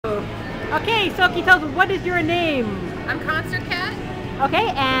Okay, so can you tell us, what is your name? I'm Concert Cat.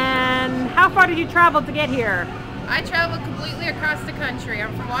 Okay, and how far did you travel to get here? I traveled completely across the country.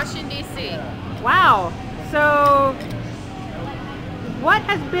 I'm from Washington, D.C. Wow. So, what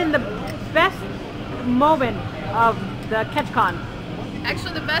has been the best moment of the KetchCon?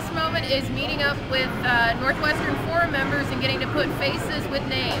 Actually, the best moment is meeting up with Northwestern Forum members and getting to put faces with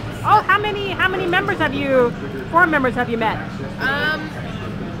names. Oh, how many forum members have you met?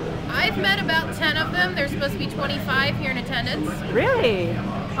 I've met about 10 of them. There's supposed to be 25 here in attendance. Really?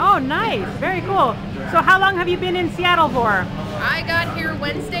 Oh, nice. Very cool. So how long have you been in Seattle for? I got here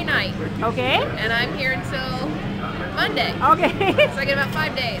Wednesday night. Okay. And I'm here until Monday. Okay. So I get about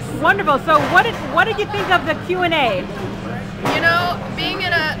 5 days. Wonderful. So what did you think of the Q&A? You know, being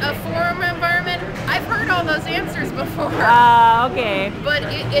in a forum environment, I've heard all those answers before. Okay. But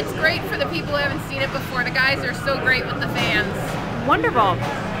it's great for the people who haven't seen it before. The guys are so great with the fans. Wonderful.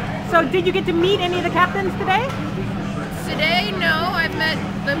 So did you get to meet any of the captains today? Today, no. I've met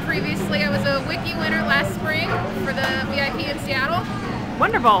them previously. I was a Wiki winner last spring for the VIP in Seattle.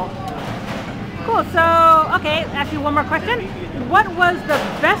 Wonderful. Cool. So, okay, ask you one more question. What was the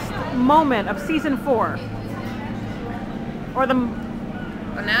best moment of season 4? Or the...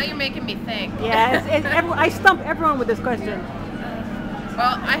 Well, now you're making me think. Yeah, I stump everyone with this question.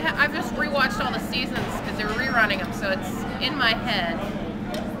 Well, I've just rewatched all the seasons because they were rerunning them, so it's in my head.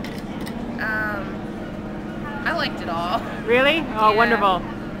 I liked it all. Really? Oh, yeah. Wonderful.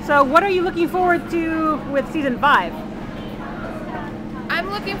 So what are you looking forward to with season 5? I'm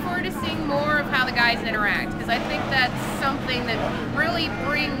looking forward to seeing more of how the guys interact, because I think that's something that really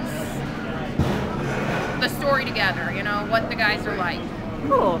brings the story together, you know, what the guys are like.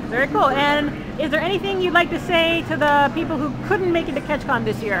 Cool, very cool. And is there anything you'd like to say to the people who couldn't make it to KetchCon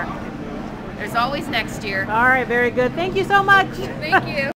this year? There's always next year. All right, very good. Thank you so much. Thank you.